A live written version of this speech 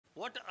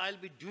What I'll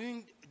be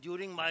doing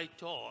during my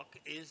talk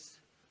is,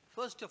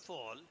 first of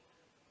all,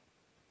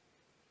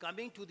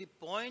 coming to the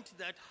point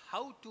that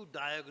how to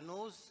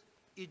diagnose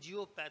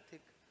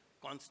idiopathic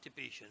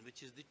constipation,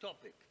 which is the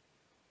topic.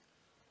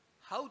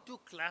 How to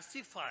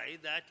classify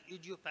that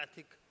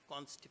idiopathic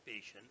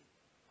constipation,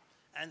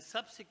 and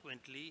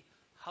subsequently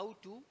how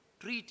to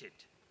treat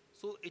it.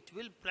 So it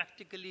will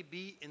practically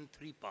be in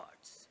three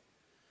parts.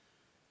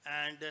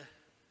 And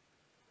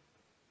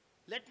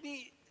let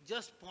me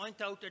just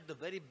point out at the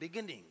very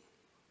beginning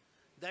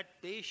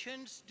that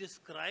patients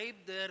describe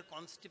their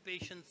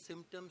constipation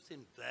symptoms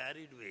in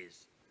varied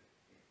ways.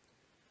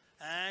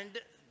 And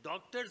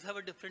doctors have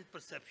a different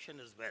perception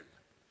as well.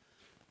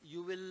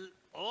 You will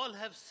all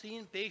have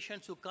seen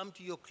patients who come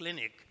to your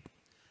clinic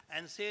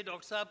and say,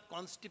 Doctor Saab,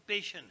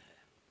 constipation hai.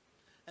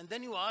 And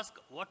then you ask,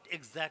 what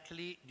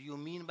exactly do you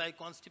mean by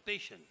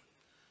constipation?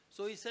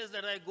 So he says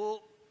that I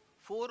go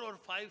 4 or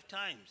 5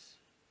 times.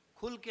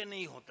 Khul ke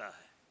nahi hota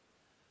hai.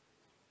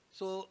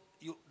 So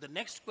the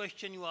next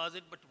question you ask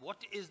it, but what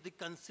is the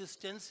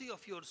consistency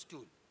of your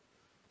stool?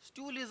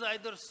 Stool is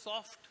either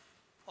soft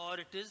or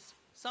it is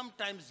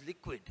sometimes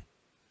liquid.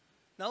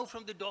 Now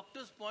from the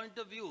doctor's point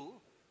of view,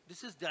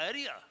 this is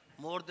diarrhea,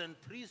 more than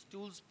 3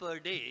 stools per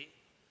day,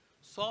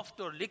 soft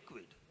or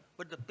liquid.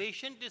 But the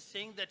patient is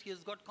saying that he has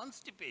got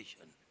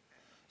constipation.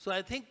 So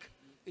I think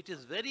it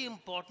is very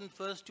important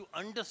first to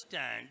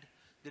understand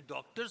the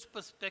doctor's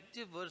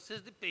perspective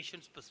versus the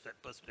patient's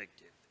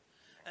perspective.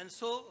 And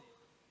so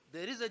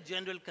there is a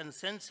general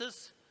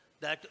consensus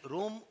that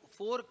Rome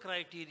 4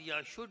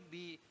 criteria should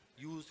be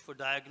used for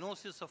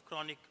diagnosis of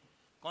chronic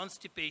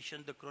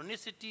constipation. The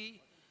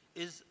chronicity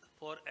is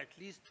for at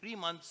least 3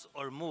 months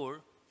or more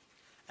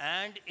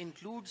and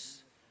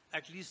includes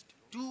at least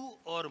 2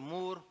 or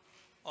more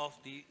of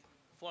the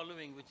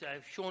following, which I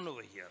have shown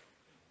over here.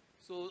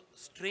 So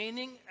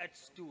straining at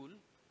stool,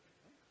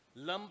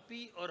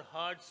 lumpy or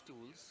hard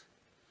stools,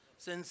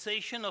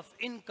 sensation of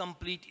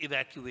incomplete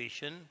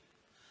evacuation,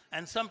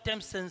 and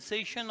sometimes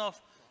sensation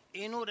of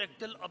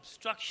anorectal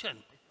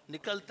obstruction,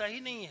 nikalta hi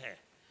nahi hai.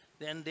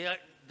 Then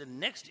the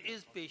next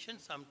is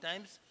patients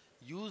sometimes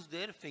use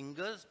their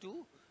fingers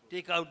to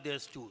take out their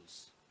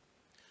stools.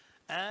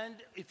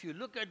 And if you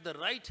look at the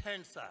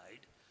right-hand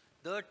side,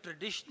 the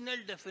traditional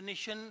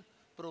definition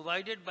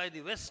provided by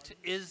the West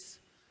is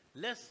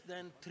less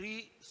than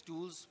 3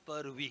 stools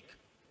per week.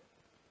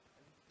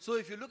 So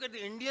if you look at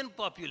the Indian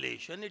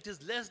population, it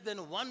is less than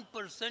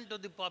 1%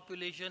 of the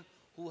population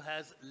who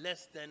has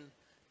less than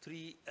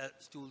 3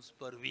 stools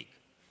per week.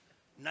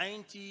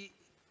 90+%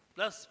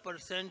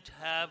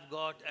 have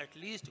got at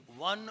least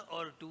 1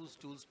 or 2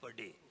 stools per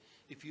day.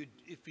 If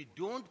we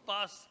don't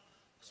pass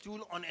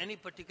stool on any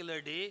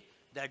particular day,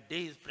 that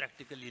day is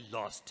practically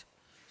lost.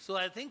 So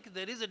I think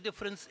there is a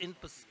difference in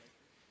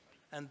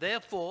and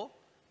therefore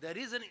there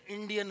is an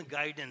Indian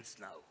guidance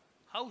now.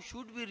 How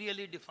should we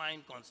really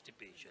define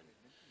constipation?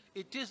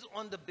 It is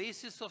on the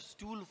basis of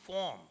stool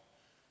form.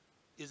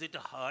 Is it a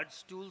hard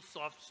stool,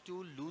 soft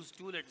stool, loose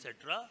stool,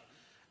 etc.?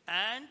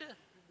 And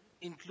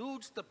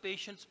includes the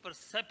patient's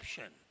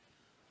perception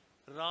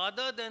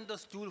rather than the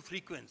stool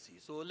frequency.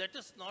 So let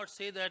us not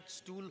say that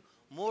stool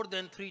more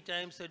than 3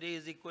 times a day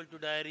is equal to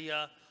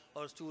diarrhea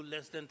or stool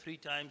less than 3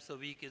 times a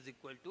week is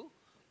equal to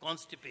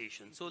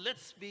constipation. So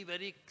let's be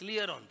very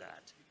clear on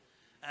that.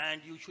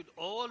 And you should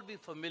all be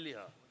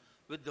familiar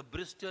with the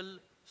Bristol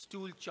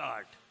stool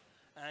chart.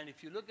 And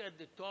if you look at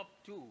the top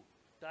 2,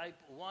 type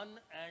 1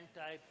 and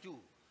type 2,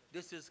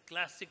 this is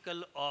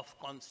classical of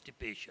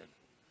constipation.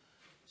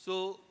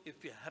 So if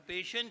a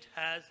patient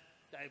has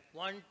type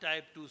 1,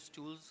 type 2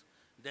 stools,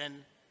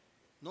 then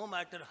no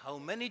matter how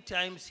many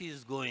times he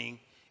is going,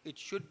 it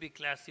should be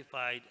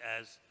classified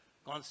as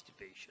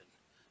constipation.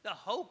 Now,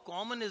 how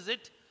common is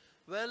it?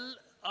 Well,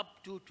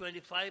 up to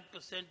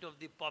 25% of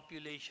the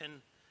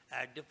population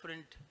at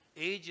different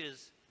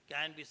ages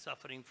can be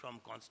suffering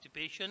from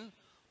constipation.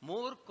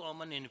 More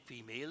common in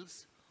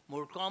females,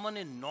 more common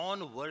in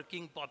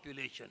non-working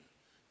population.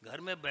 घर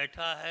में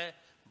बैठा है,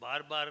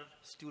 बार-बार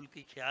stool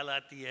की ख्याल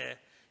आती है,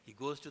 he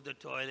goes to the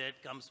toilet,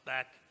 comes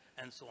back,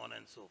 and so on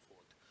and so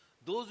forth.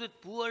 Those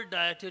with poor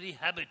dietary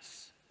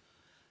habits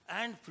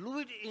and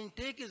fluid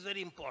intake is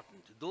very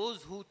important.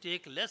 Those who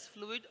take less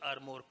fluid are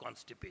more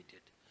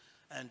constipated.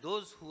 And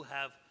those who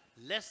have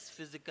less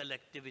physical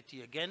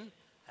activity, again,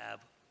 have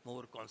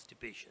more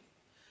constipation.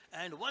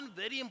 And one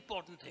very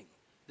important thing,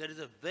 there is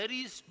a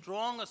very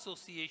strong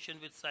association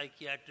with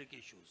psychiatric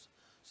issues.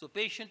 So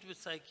patients with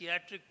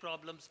psychiatric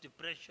problems,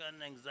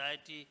 depression,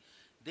 anxiety,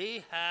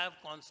 they have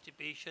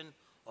constipation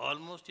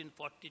almost in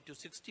 40 to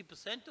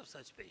 60% of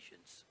such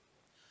patients.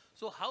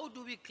 So how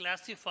do we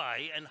classify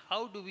and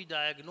how do we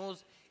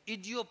diagnose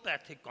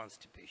idiopathic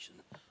constipation?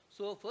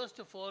 So first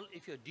of all,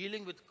 if you're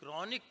dealing with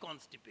chronic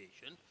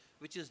constipation,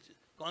 which is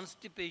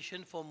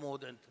constipation for more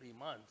than 3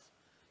 months,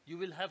 you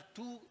will have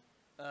 2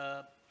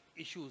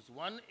 issues.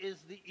 One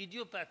is the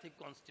idiopathic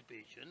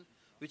constipation,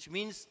 which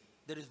means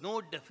there is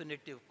no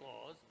definitive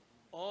cause,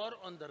 or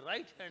on the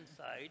right-hand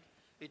side,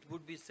 it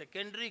would be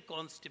secondary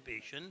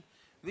constipation,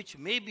 which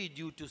may be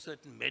due to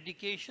certain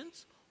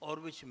medications or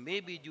which may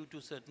be due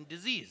to certain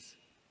disease.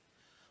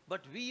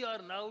 But we are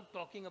now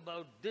talking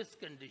about this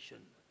condition,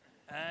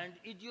 and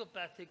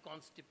idiopathic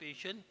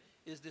constipation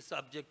is the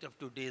subject of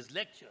today's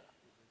lecture.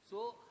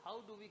 So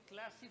how do we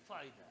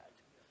classify that?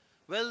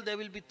 Well, there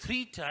will be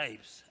 3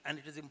 types, and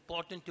it is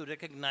important to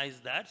recognize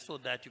that so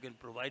that you can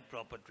provide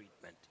proper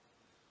treatment.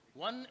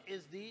 One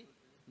is the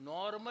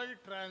normal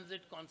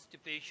transit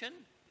constipation,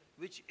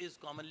 which is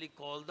commonly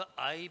called the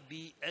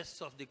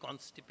IBS of the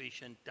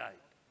constipation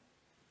type.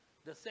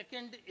 The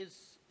second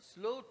is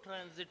slow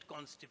transit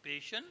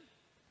constipation,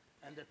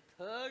 and the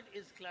third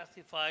is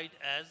classified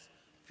as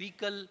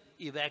fecal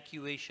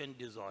evacuation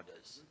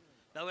disorders.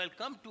 Now I'll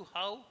come to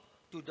how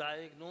to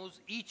diagnose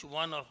each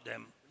one of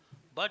them,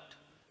 but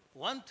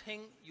one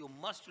thing you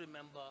must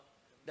remember,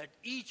 that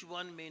each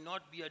one may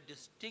not be a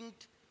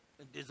distinct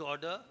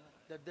disorder,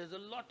 that there's a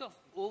lot of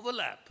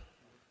overlap.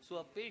 So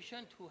a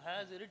patient who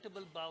has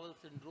irritable bowel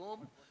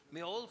syndrome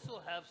may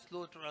also have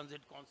slow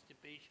transit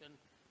constipation,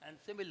 and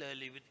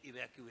similarly with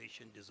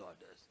evacuation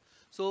disorders.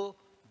 So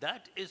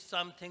that is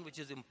something which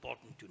is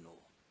important to know.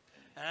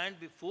 And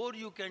before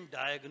you can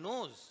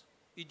diagnose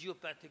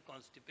idiopathic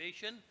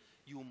constipation,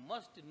 you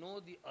must know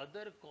the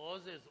other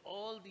causes,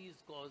 all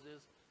these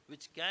causes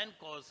which can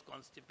cause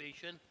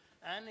constipation.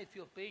 And if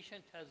your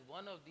patient has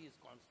one of these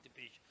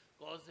constipation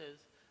causes,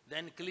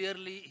 then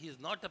clearly he is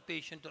not a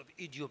patient of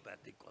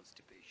idiopathic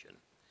constipation.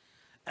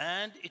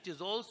 And it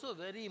is also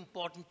very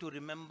important to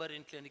remember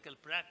in clinical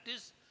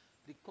practice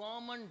the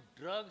common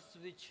drugs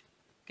which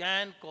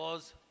can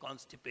cause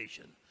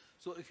constipation.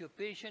 So if your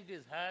patient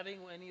is having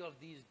any of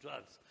these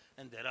drugs,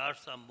 and there are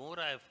some more,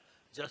 I have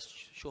just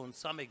shown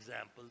some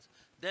examples,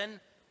 then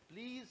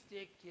please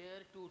take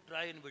care to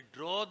try and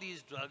withdraw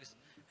these drugs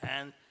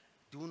and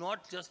do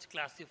not just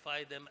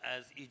classify them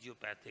as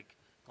idiopathic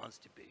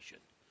constipation.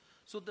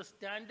 So the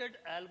standard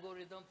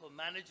algorithm for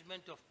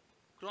management of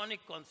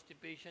chronic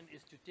constipation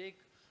is to take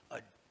a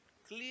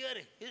clear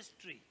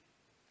history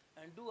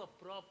and do a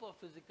proper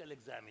physical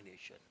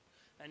examination.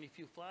 And if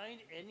you find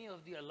any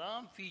of the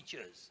alarm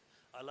features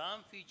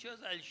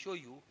I'll show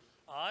you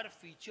are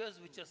features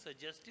which are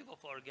suggestive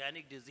of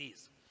organic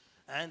disease.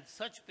 And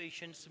such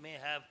patients may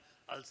have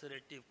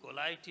ulcerative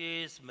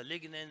colitis,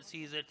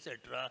 malignancies,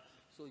 etc.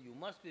 So you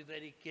must be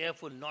very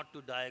careful not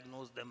to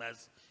diagnose them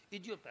as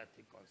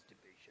idiopathic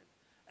constipation.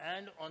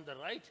 And on the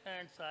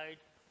right-hand side,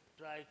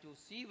 try to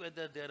see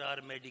whether there are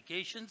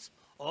medications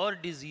or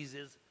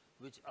diseases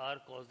which are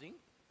causing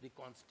the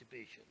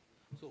constipation.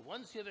 So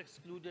once you have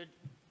excluded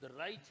the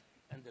right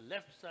and the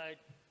left side,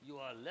 you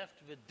are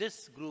left with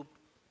this group,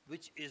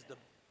 which is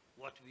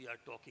what we are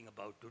talking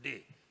about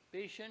today.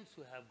 Patients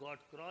who have got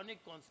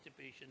chronic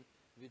constipation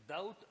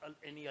without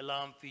any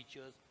alarm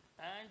features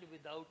and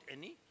without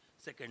any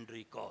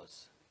secondary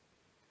cause.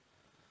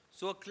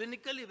 So a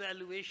clinical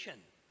evaluation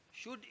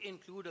should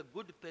include a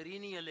good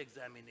perineal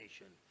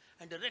examination,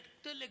 and a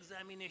rectal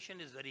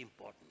examination is very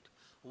important.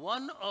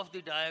 One of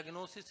the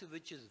diagnoses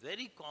which is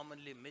very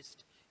commonly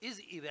missed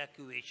is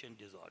evacuation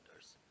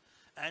disorders.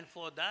 And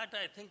for that,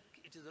 I think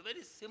it is a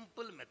very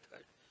simple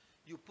method.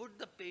 You put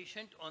the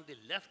patient on the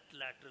left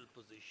lateral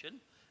position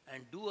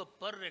and do a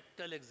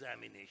per-rectal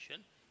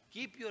examination.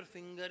 Keep your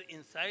finger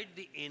inside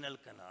the anal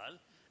canal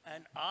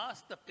and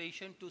ask the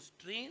patient to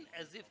strain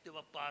as if they were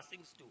passing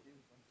stool.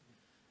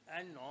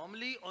 And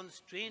normally on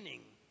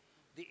straining,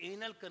 the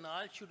anal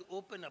canal should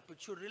open up,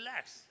 it should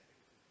relax.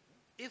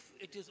 If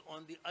it is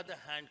on the other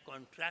hand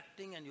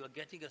contracting and you are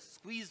getting a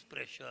squeeze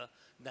pressure,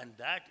 then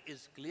that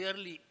is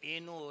clearly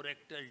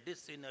anorectal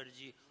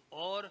dyssynergy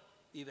or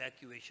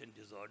evacuation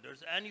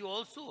disorders. And you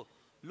also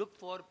look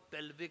for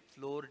pelvic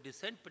floor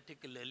descent,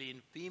 particularly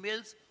in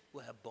females who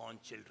have born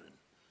children.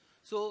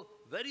 So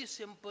very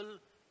simple,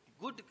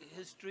 good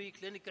history,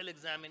 clinical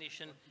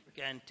examination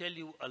can tell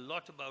you a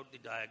lot about the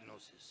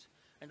diagnosis.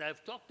 And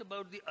I've talked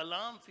about the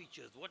alarm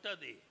features. What are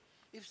they?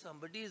 If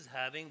somebody is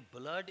having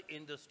blood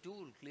in the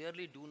stool,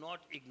 clearly do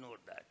not ignore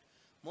that.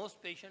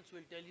 Most patients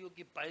will tell you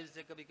that piles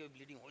se kabhi-kabhi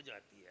bleeding ho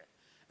jati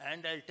hai.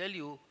 And I'll tell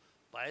you,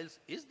 piles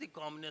is the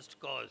commonest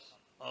cause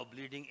of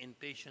bleeding in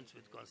patients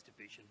with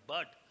constipation.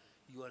 But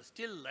you are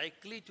still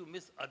likely to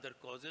miss other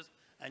causes,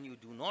 and you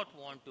do not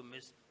want to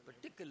miss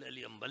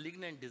particularly a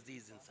malignant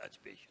disease in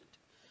such patient.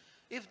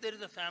 If there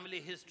is a family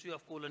history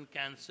of colon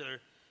cancer,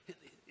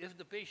 if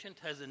the patient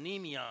has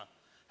anemia,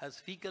 has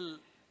fecal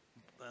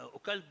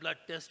occult blood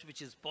test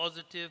which is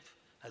positive,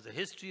 has a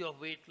history of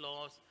weight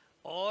loss,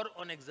 or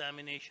on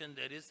examination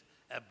there is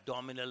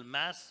abdominal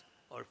mass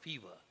or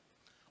fever.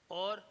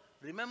 Or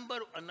remember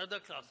another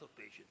class of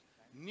patients,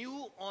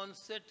 new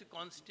onset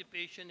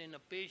constipation in a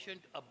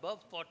patient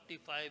above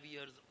 45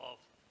 years of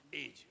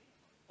age.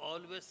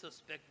 Always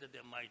suspect that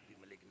there might be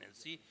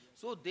malignancy,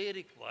 so they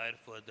require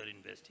further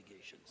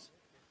investigations.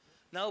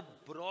 Now,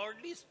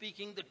 broadly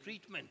speaking, the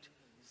treatment,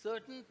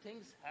 certain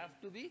things have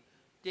to be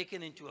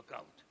taken into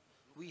account.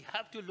 We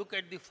have to look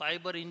at the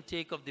fiber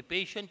intake of the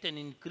patient and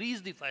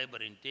increase the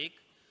fiber intake.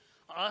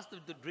 Ask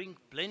them to drink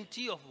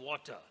plenty of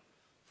water.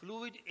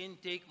 Fluid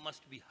intake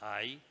must be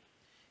high.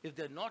 If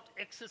they're not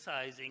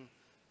exercising,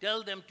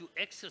 tell them to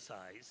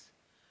exercise.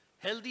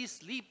 Healthy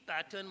sleep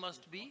pattern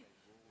must be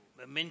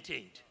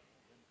maintained.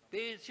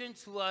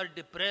 Patients who are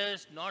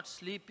depressed, not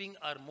sleeping,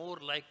 are more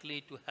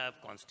likely to have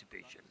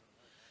constipation.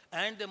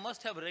 And they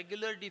must have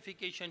regular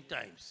defecation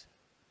times.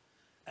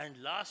 And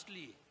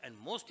lastly, and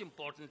most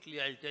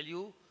importantly, I'll tell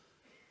you,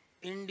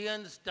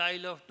 Indian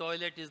style of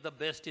toilet is the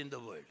best in the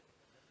world.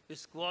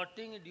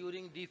 Squatting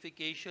during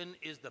defecation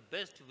is the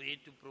best way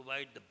to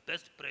provide the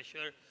best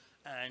pressure,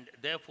 and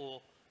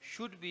therefore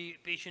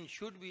patients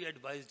should be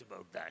advised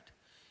about that.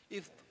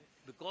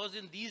 Because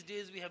in these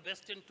days we have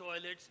Western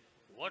toilets,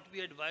 what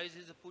we advise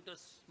is to put a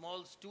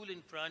small stool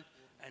in front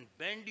and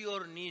bend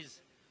your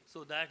knees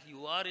so that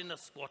you are in a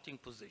squatting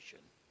position.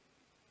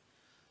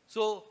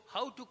 So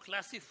how to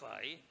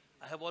classify?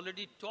 I have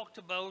already talked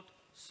about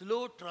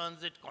slow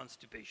transit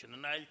constipation,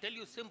 and I'll tell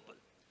you simple.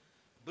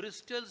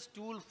 Bristol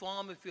stool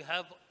form, if you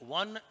have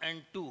 1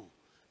 and 2,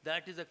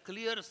 that is a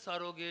clear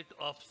surrogate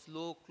of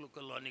slow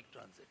colonic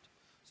transit.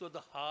 So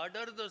the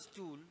harder the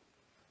stool,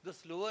 the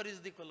slower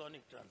is the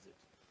colonic transit.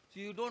 So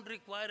you don't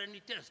require any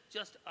test,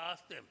 just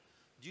ask them,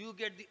 do you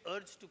get the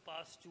urge to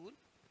pass stool?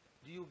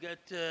 Do you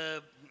get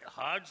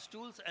hard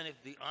stools? And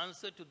if the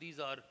answer to these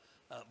are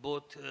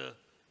both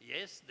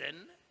yes, then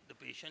the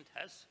patient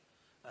has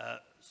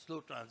slow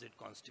transit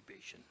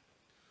constipation.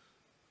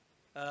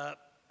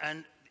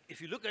 And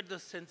if you look at the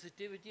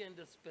sensitivity and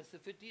the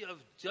specificity of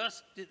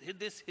just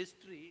this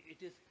history,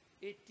 it is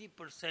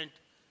 80%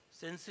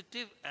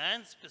 sensitive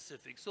and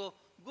specific. So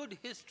good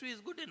history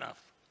is good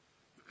enough.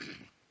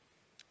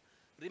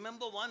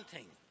 Remember one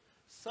thing,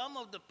 some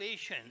of the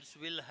patients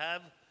will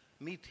have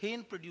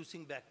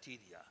methane-producing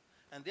bacteria,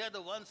 and they are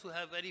the ones who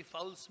have very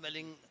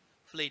foul-smelling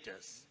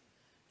flatus.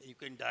 You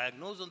can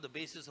diagnose on the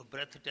basis of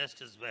breath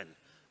test as well.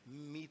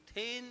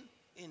 Methane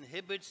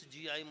inhibits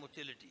GI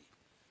motility,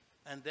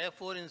 and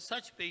therefore in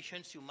such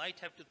patients you might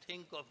have to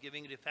think of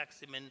giving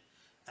rifaximin,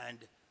 and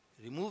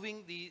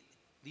removing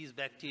these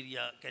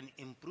bacteria can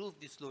improve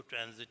the slow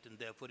transit and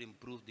therefore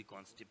improve the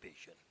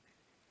constipation.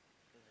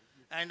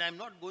 And I'm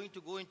not going to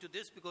go into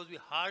this because we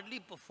hardly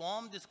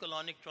perform this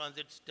colonic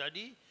transit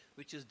study,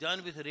 which is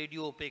done with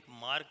radio-opaque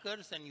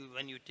markers, and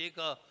when you take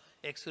a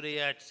X-ray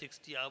at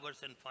 60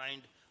 hours and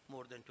find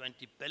more than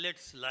 20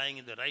 pellets lying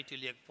in the right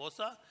iliac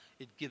fossa,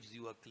 it gives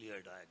you a clear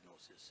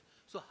diagnosis.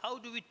 So how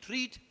do we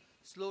treat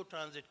slow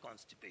transit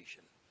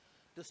constipation?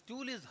 The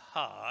stool is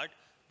hard,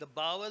 the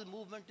bowel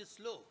movement is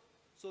slow.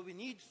 So we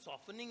need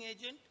softening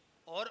agent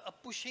or a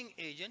pushing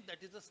agent,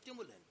 that is a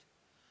stimulant.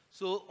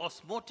 So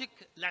osmotic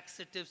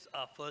laxatives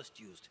are first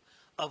used.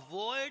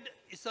 Avoid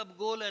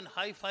isabgol and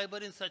high fiber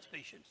in such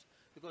patients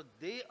because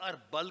they are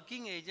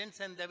bulking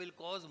agents and they will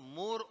cause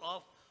more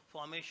of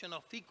formation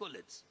of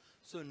fecolates.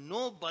 So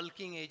no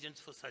bulking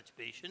agents for such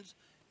patients.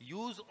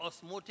 Use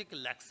osmotic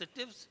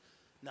laxatives.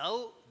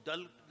 Now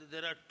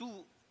there are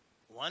two.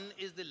 One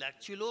is the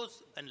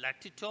lactulose and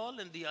lactitol,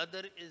 and the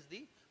other is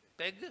the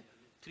PEG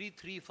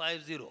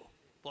 3350,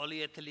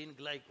 polyethylene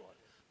glycol.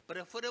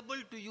 Preferable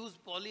to use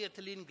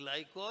polyethylene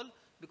glycol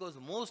because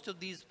most of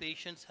these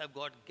patients have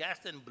got gas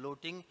and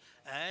bloating,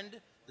 and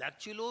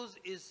lactulose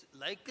is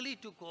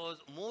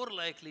more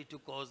likely to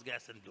cause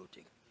gas and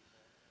bloating.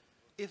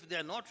 If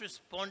they're not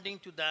responding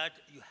to that,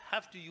 you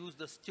have to use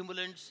the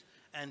stimulants,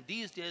 and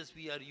these days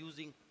we are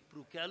using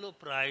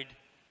prucalopride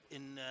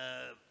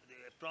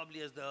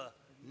probably as the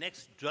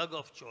next drug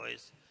of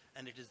choice,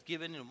 and it is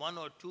given in 1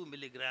 or 2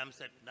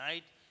 milligrams at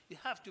night. You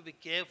have to be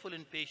careful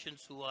in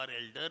patients who are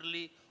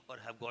elderly or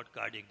have got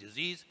cardiac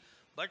disease.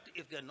 But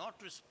if they're not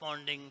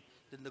responding,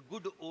 then the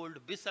good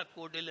old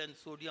bisacodyl and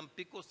sodium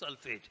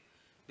picosulfate,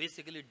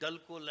 basically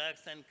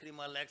Dulcolax and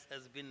Cremalax,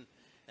 has been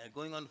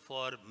going on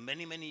for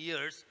many, many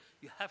years.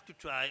 You have to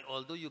try,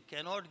 although you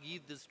cannot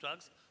give these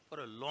drugs for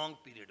a long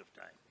period of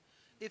time.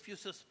 If you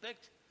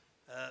suspect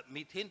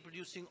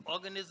methane-producing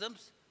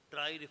organisms,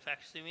 try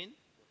rifaximin.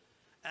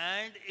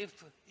 And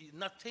if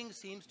nothing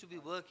seems to be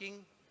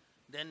working,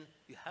 then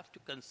you have to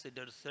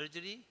consider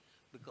surgery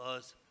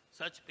because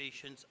such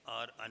patients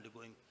are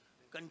undergoing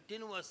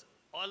continuous,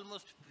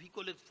 almost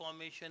fecolate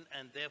formation,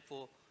 and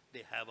therefore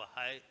they have a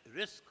high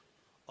risk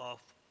of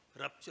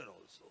rupture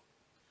also.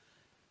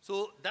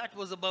 So that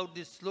was about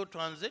the slow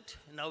transit.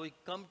 Now we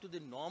come to the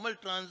normal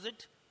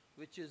transit,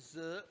 which is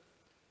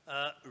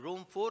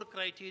Rome 4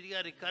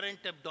 criteria, recurrent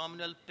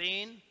abdominal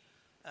pain,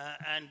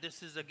 and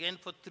this is again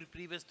for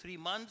previous 3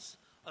 months,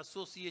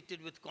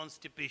 associated with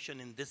constipation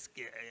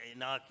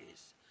in our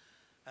case.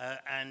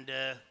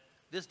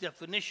 This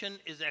definition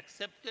is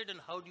accepted, and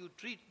how do you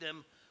treat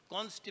them?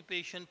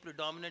 Constipation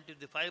predominant if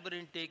the fiber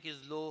intake is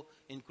low,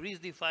 increase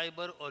the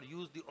fiber or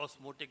use the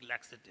osmotic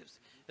laxatives.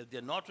 If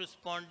they're not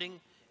responding,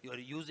 you are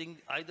using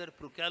either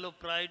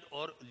prucalopride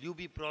or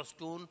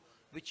lubiprostone,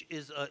 which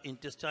is an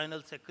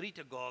intestinal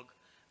secretagogue.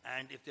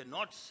 And if they're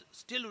not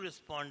still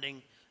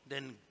responding,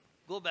 then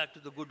go back to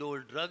the good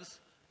old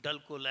drugs,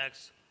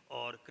 Dulcolax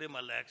or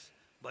Cremalax,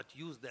 but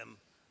use them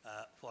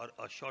for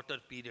a shorter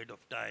period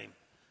of time.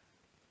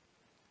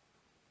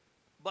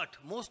 But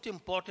most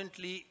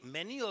importantly,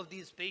 many of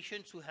these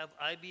patients who have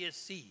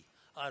IBS-C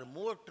are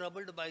more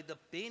troubled by the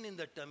pain in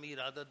the tummy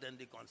rather than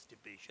the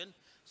constipation.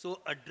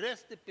 So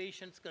address the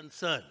patient's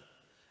concern.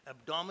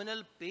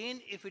 Abdominal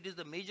pain, if it is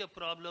the major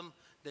problem,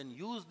 then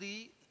use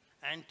the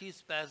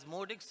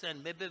antispasmodics,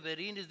 and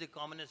mebeverine is the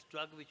commonest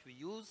drug which we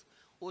use.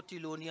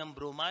 Otilonium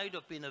bromide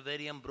or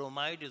pinavarium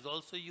bromide is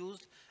also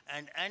used,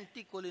 and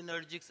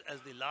anticholinergics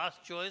as the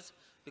last choice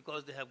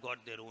because they have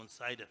got their own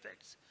side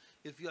effects.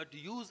 If you are to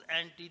use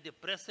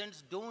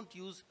antidepressants, don't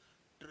use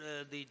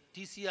the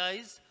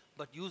TCIs,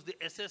 but use the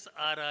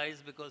SSRIs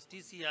because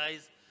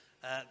TCIs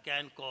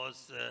can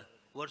cause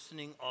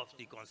worsening of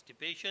the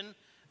constipation.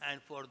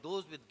 And for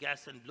those with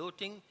gas and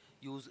bloating,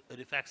 use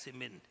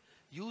rifaximin.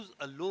 Use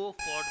a low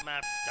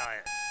FODMAP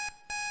diet.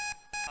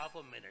 Half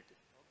a minute,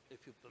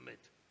 if you permit.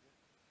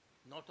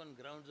 Not on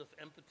grounds of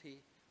empathy,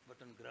 but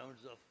on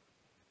grounds of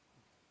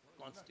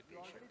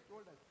constipation.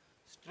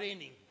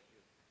 Straining.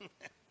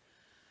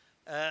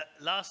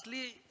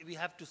 Lastly, we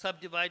have to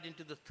subdivide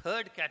into the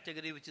third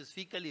category, which is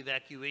fecal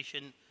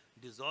evacuation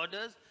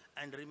disorders.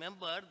 And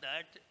remember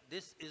that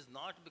this is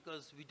not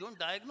because we don't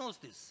diagnose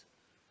this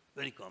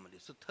very commonly.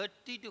 So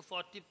 30 to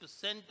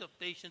 40% of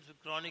patients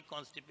with chronic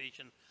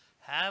constipation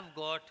have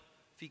got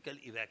fecal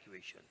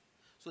evacuation.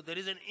 So there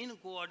is an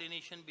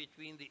incoordination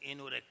between the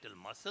anorectal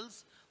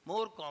muscles,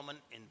 more common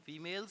in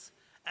females,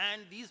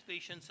 and these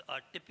patients are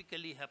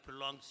typically have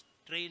prolonged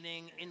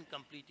straining,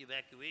 incomplete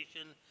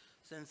evacuation,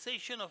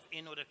 sensation of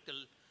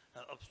anorectal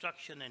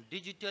obstruction, and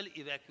digital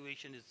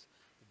evacuation is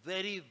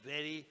very,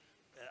 very,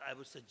 I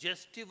would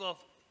suggestive of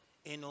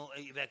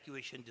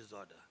evacuation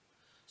disorder.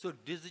 So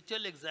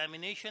digital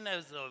examination,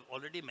 as I've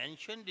already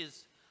mentioned,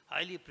 is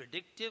highly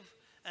predictive.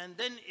 And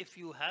then if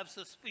you have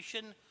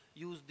suspicion,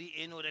 use the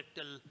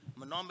anorectal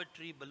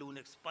manometry, balloon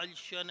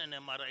expulsion, and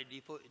MRI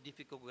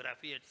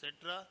defecography,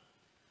 etc.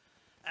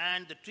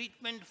 And the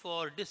treatment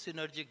for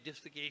dyssynergic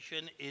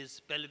defecation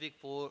is pelvic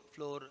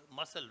floor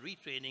muscle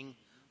retraining,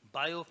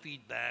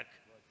 biofeedback.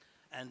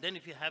 And then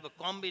if you have a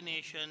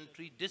combination,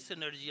 treat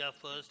dyssynergia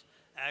first,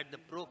 add the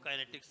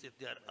prokinetics if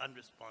they are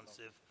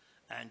unresponsive,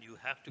 and you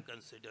have to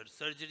consider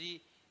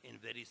surgery in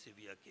very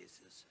severe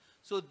cases.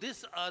 So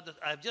these are the,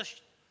 I've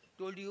just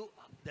told you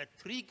that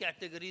 3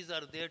 categories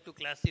are there to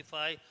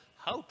classify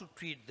how to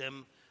treat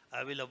them.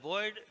 I will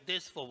avoid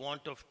this for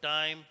want of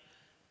time.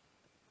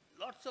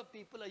 Lots of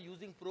people are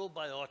using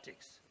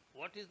probiotics.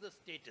 What is the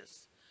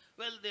status?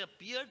 Well, they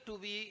appear to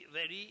be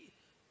very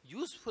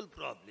useful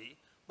probably,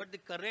 but the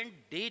current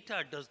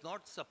data does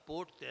not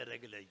support their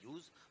regular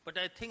use. But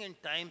I think in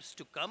times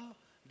to come,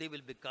 they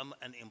will become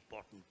an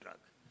important drug.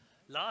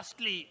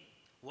 Lastly,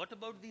 what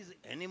about these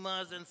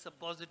enemas and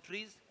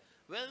suppositories?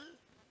 Well,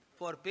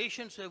 for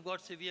patients who have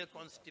got severe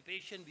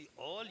constipation, we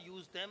all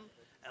use them,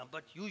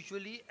 but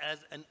usually as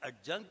an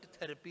adjunct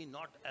therapy,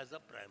 not as a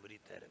primary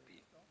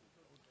therapy.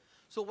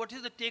 So what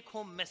is the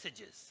take-home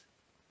messages?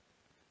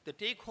 The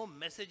take-home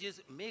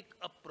messages: make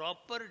a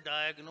proper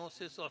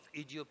diagnosis of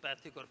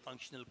idiopathic or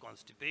functional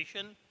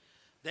constipation,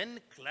 then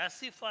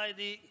classify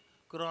the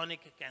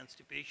chronic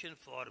constipation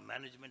for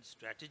management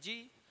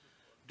strategy,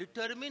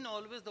 determine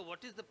always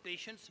what is the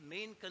patient's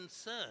main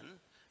concern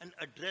and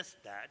address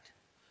that.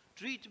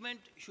 Treatment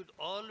should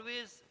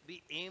always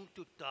be aimed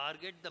to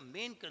target the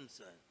main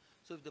concern.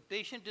 So if the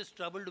patient is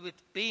troubled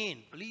with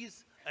pain,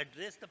 please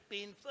address the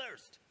pain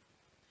first.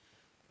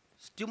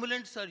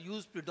 Stimulants are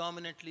used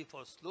predominantly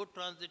for slow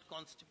transit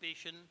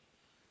constipation.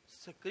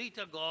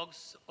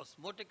 Secretagogues,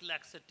 osmotic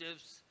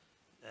laxatives,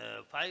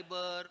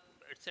 fiber,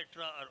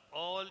 etc. are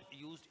all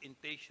used in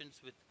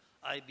patients with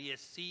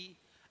IBS-C,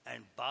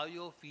 and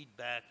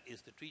biofeedback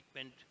is the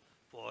treatment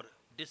for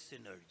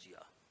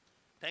dyssynergia.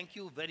 Thank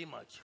you very much.